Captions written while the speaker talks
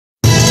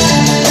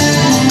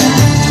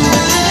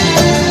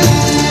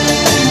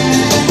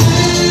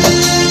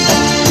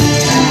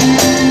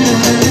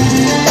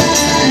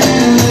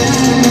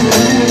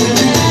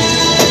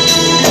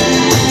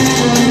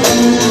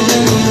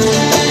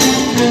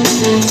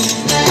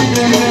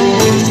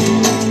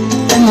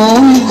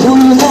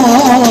uykuyla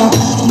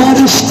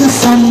barıştı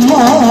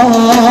sanma.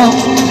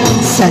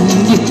 Sen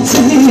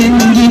gittin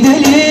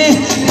gideli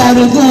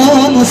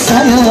dargın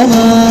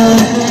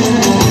sayılır.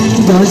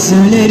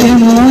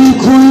 Gözlerim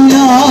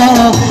uykuyla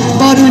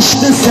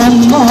barıştı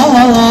sanma.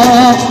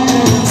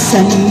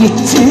 Sen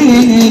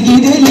gittin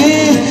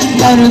gideli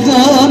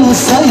dargın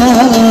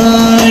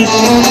sayılır.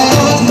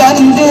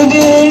 Ben de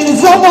bir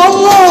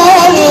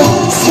zamanlar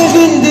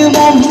sevildim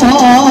ama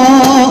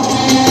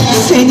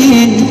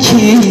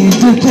seninki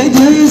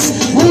düpedüz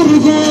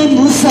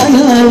vurgun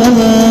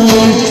sayılır.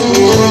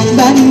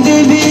 Ben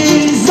de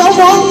bir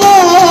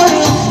zamanlar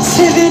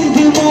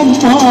sevildim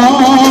ama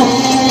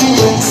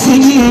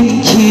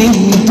seninki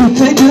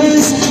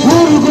düpedüz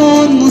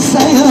vurgun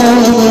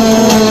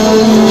sayılır.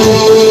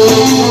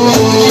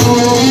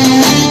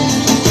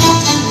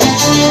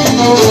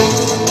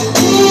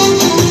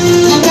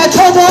 Ne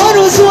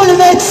kadar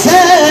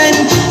zulmetsen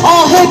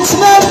ah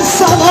etmem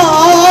sana.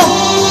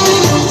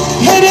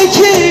 Her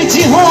iki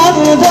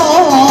cihanda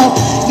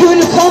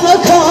gül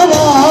kana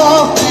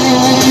kana.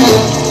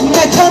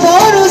 Ne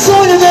kadar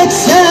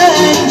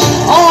zulmetsen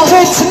ah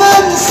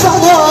etmem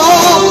sana.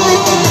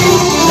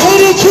 Her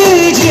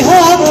iki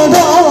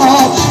cihanda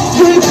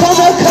gül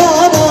kana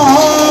kana.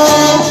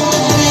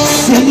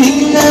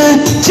 Seninle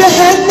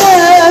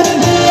cehennem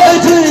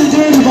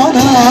ödüldür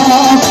bana.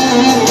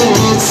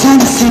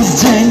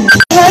 Sensiz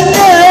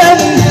cehennem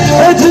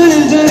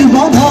ödüldür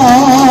bana.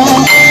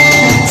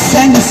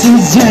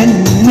 Sensiz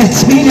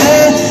cennet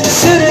bile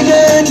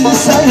sürgün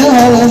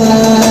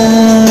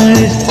sayılır.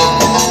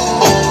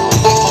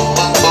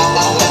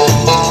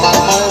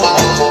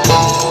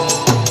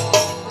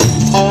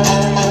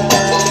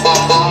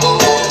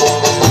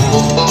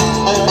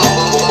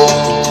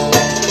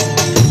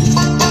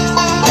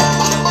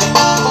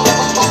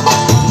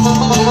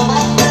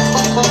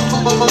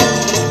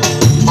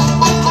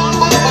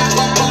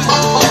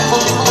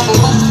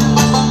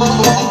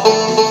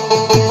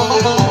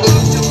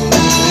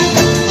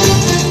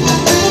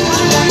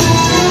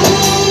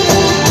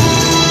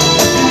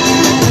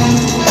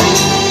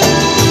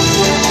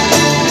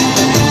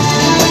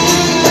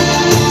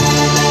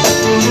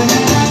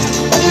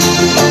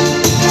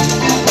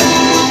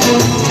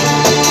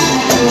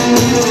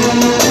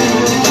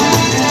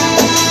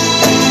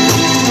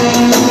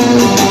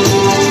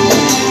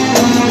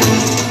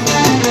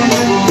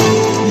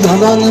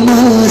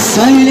 Yalanımı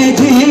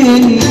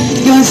söyledin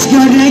göz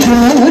göre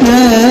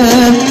göre.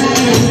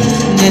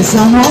 Ne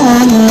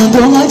zaman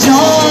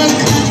dolacak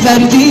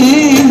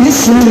verdiğin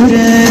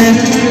süre.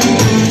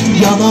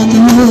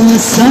 Yalanımı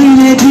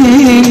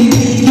söyledin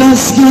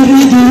göz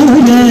göre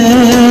göre.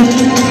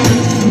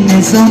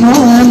 Ne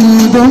zaman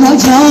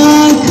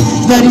dolacak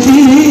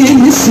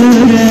verdiğin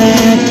süre.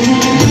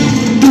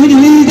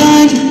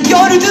 Gönülden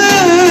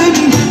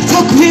gördüm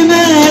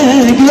takvime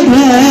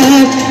göre.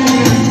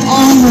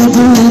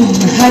 Ağladım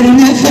her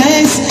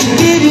nefes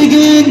bir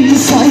gün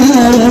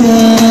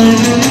sayılır.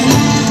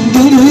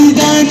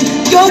 Gönülden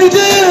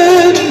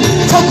gördüm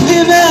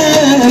takvime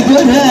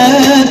göre.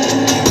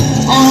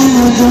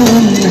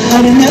 Ağladım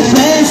her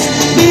nefes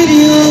bir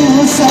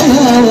yıl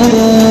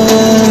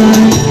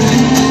sayılır.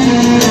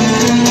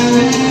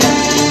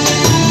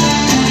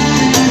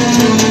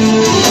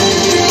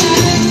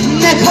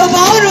 Ne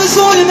kadar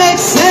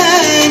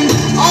zulmetsen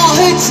ah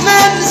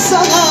etmem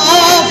sana.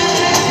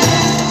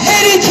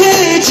 Her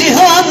iki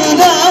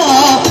cihanda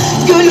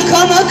gül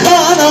kana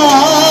kana.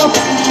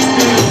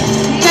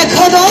 Ne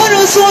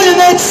kadar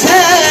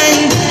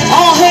zulmetsen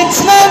ah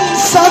etmem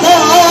sana.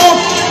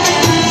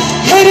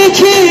 Her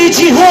iki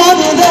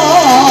cihanda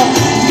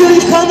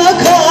gül kana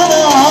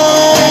kana.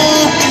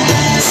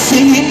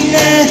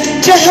 Seninle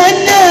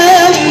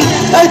cehennem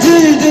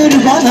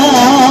ödüldür bana.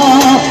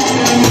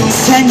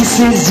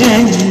 Sensiz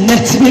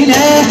cennet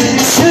bile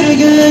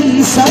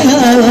sürgün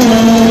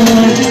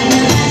sayılır.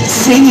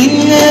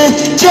 Seninle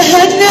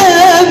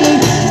cehennem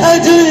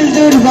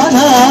ödüldür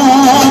bana.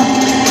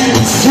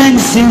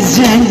 Sensiz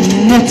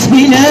cennet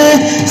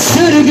bile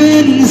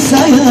sürgün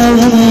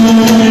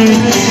sayılır.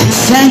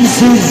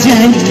 Sensiz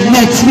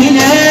cennet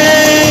bile